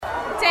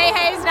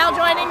is now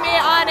joining me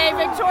on a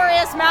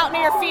victorious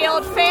Mountaineer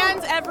field.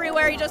 Fans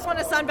everywhere. You just won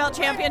a Sun Belt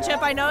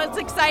championship. I know it's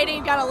exciting.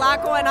 You've got a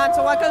lot going on.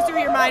 So what goes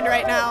through your mind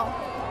right now?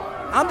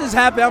 I'm just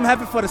happy. I'm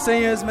happy for the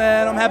seniors,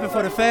 man. I'm happy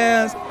for the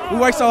fans. We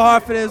worked so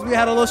hard for this. We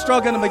had a little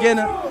struggle in the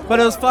beginning, but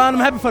it was fun.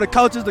 I'm happy for the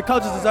coaches. The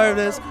coaches deserve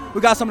this.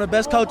 We got some of the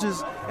best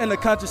coaches in the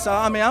country. So,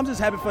 I mean, I'm just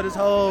happy for the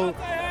whole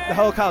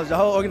college, the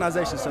whole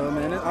organization. So,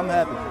 man, I'm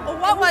happy. Well,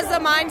 what was the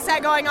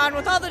mindset going on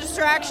with all the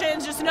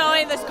distractions, just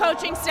knowing this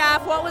coaching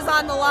staff? What was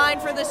on the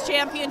line for this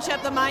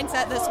championship, the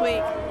mindset this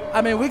week?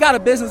 I mean, we got a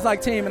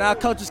business-like team, and our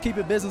coaches keep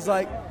it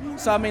business-like.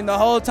 So, I mean, the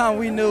whole time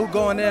we knew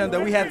going in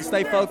that we had to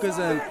stay focused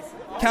and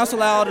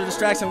cancel out all the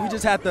distractions. We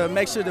just had to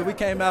make sure that we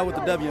came out with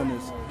the W on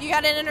this. You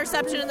got an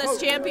interception in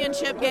this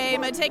championship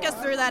game. Take us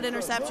through that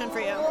interception for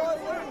you.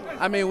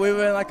 I mean, we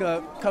were in like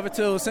a cover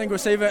two single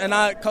receiver, and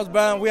Coach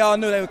Brown, we all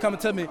knew they were coming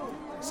to me.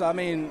 So, I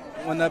mean,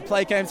 when the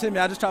play came to me,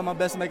 I just tried my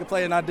best to make a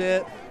play, and I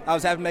did. I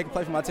was happy to make a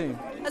play for my team.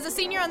 As a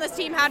senior on this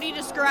team, how do you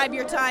describe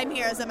your time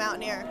here as a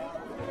Mountaineer?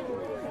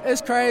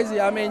 It's crazy.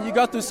 I mean, you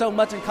go through so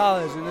much in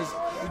college, and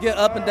you get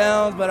up and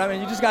downs, but, I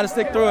mean, you just got to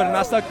stick through it, and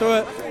I stuck through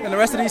it, and the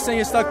rest of these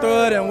seniors stuck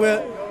through it, and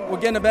we're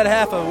getting the better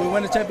half of it. We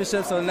win the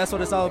championship, so that's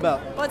what it's all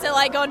about. What's it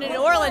like going to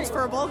New Orleans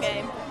for a bowl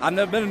game? I've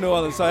never been to New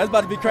Orleans, so it's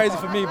about to be crazy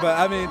for me, but,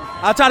 I mean,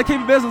 I'll try to keep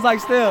it business like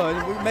still,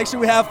 and make sure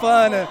we have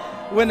fun and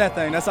win that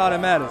thing. That's all that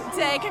matters.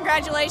 Tay,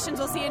 congratulations.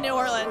 We'll see you in New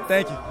Orleans.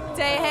 Thank you.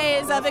 Tay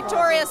Hayes, a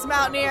victorious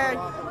Mountaineer.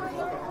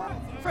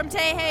 From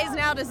Tay Hayes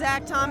now to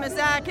Zach Thomas.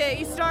 Zach,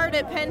 you started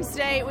at Penn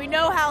State. We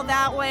know how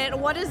that went.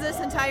 What has this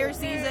entire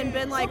season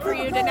been like for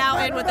you to now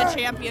end with a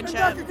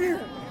championship?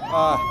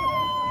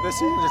 This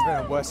season has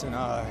been a blessing.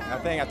 I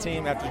think our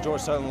team, after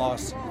George Sutton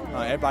lost,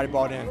 everybody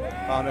bought in,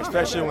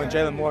 especially when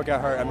Jalen Moore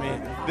got hurt. I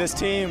mean, this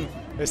team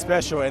is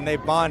special, and they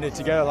bonded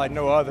together like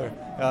no other.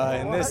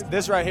 And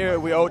this right here,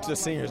 we owe it to the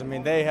seniors. I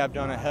mean, they have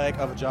done a heck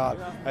of a job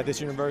at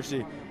this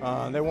university.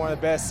 They're one of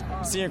the best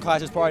senior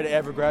classes probably to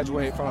ever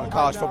graduate from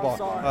college football.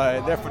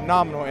 They're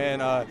phenomenal,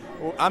 and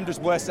I'm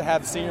just blessed to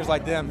have seniors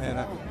like them.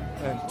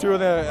 And two of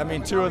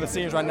the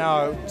seniors right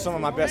now are some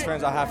of my best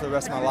friends I have for the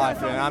rest of my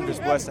life, and I'm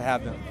just blessed to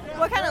have them.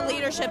 What kind of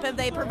leadership have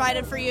they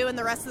provided for you and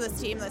the rest of this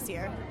team this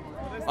year?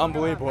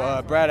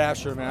 Unbelievable. Brad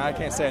Asher, man, I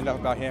can't say enough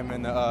about him.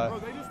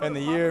 In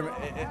the year,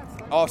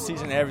 off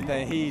season,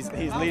 everything, he's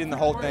leading the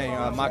whole thing.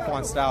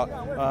 Michael Stout,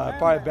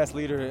 probably the best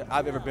leader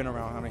I've ever been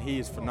around. I mean, he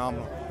is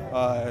phenomenal.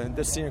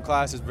 This senior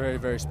class is very,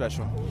 very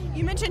special.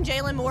 You mentioned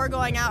Jalen Moore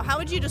going out. How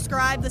would you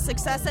describe the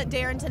success that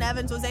Darrington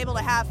Evans was able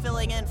to have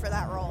filling in for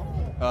that role?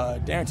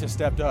 Darrington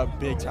stepped up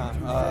big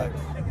time.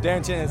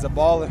 Darrington is a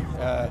baller,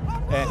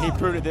 and he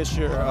proved it this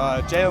year.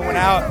 Jalen went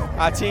out,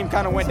 our team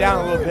kind of went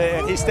down a little bit,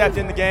 and he stepped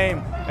in the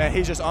game, and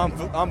he's just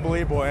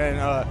unbelievable. And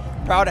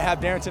proud to have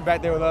Darrington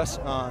back there with us.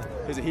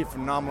 He's a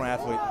phenomenal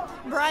athlete.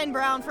 Brian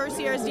Brown, first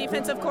year as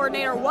defensive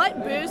coordinator.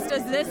 What boost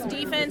does this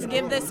defense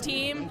give this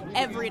team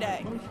every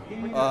day?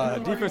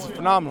 Defense is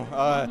phenomenal.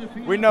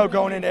 We know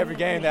going into every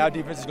game that our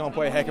defense is going to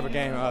play a heck of a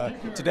game.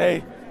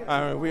 Today,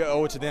 we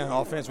owe it to them.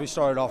 Offense, we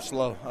started off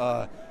slow.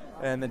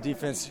 And the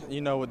defense, you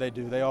know what they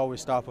do. They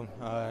always stop them.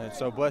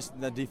 So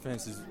blessed, the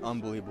defense is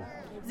unbelievable.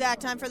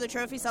 Zach, time for the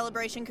trophy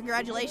celebration.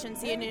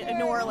 Congratulations. See you in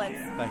New Orleans.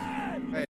 Thank you.